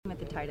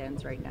tight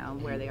ends right now,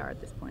 where they are at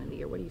this point of the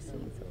year? What are you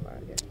seeing so far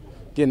here?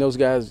 Again, those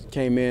guys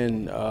came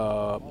in the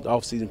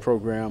off-season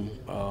program.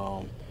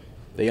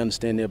 They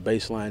understand their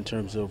baseline in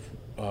terms of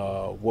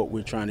what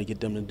we're trying to get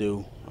them to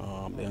do.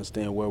 They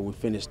understand where we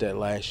finished at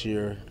last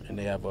year, and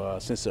they have a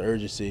sense of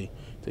urgency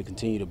to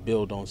continue to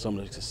build on some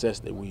of the success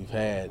that we've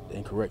had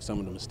and correct some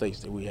of the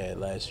mistakes that we had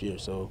last year.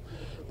 So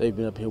they've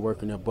been up here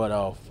working their butt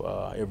off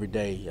every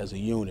day as a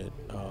unit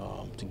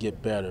to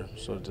get better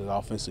so that the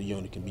offensive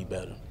unit can be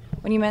better.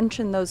 When you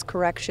mention those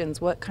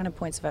corrections, what kind of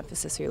points of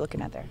emphasis are you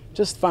looking at there?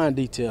 Just fine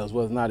details,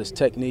 whether or not it's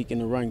technique in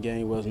the run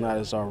game, whether or not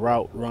it's our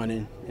route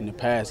running in the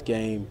pass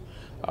game,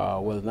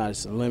 whether or not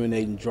it's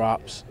eliminating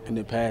drops in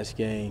the pass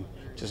game,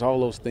 just all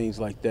those things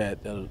like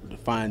that, the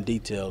fine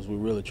details we're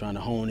really trying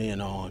to hone in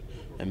on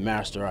and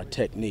master our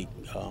technique.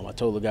 I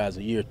told the guys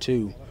a year or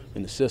two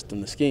in the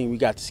system, the scheme, we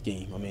got the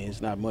scheme. I mean, it's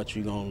not much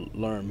you're going to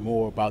learn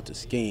more about the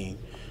scheme.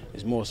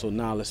 It's more so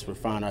now let's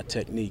refine our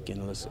technique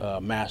and let's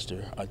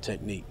master our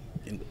technique.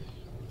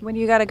 When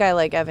you got a guy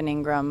like Evan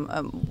Ingram,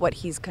 what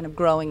he's kind of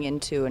growing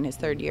into in his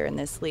third year in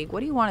this league,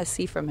 what do you want to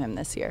see from him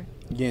this year?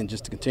 Again,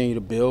 just to continue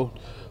to build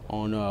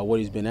on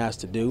what he's been asked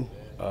to do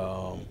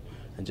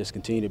and just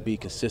continue to be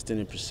consistent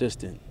and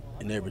persistent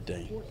in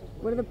everything.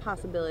 What are the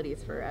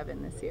possibilities for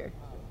Evan this year?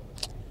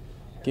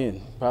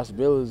 Again,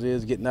 possibilities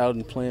is getting out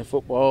and playing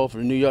football for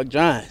the New York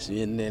Giants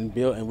and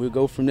we'll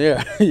go from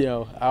there. You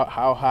know,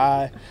 how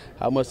high,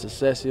 how much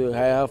success he'll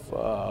have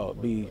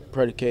be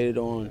predicated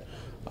on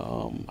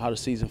how the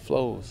season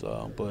flows.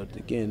 But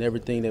again,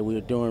 everything that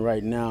we're doing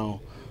right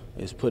now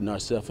is putting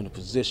ourselves in a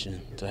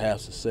position to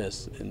have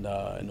success in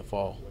the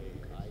fall.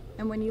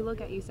 And when you look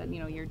at, you said,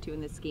 year two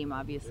in this scheme,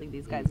 obviously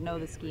these guys know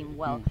the scheme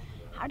well.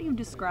 How do you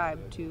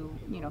describe to,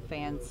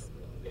 fans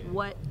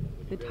what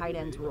the tight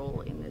end's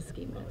role in this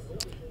scheme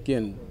is?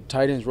 Again,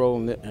 tight end's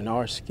role in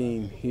our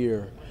scheme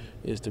here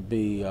is to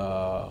be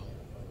a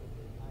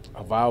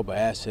viable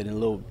asset in a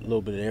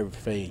little bit of every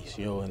phase.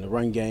 In the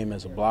run game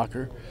as a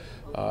blocker,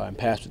 in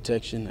pass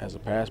protection as a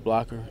pass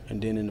blocker,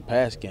 and then in the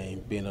pass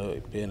game being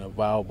a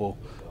viable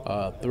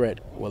threat,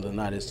 whether or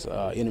not it's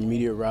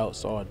intermediate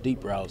routes or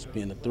deep routes,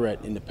 being a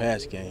threat in the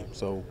pass game.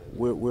 So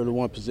we're the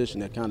one position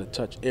that kind of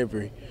touch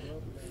every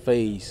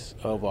phase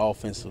of an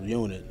offensive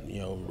unit,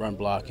 run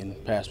blocking,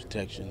 pass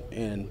protection,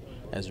 and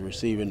as a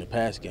receiver in the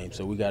pass game.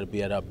 So we got to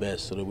be at our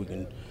best so that we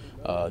can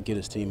get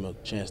his team a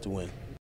chance to win.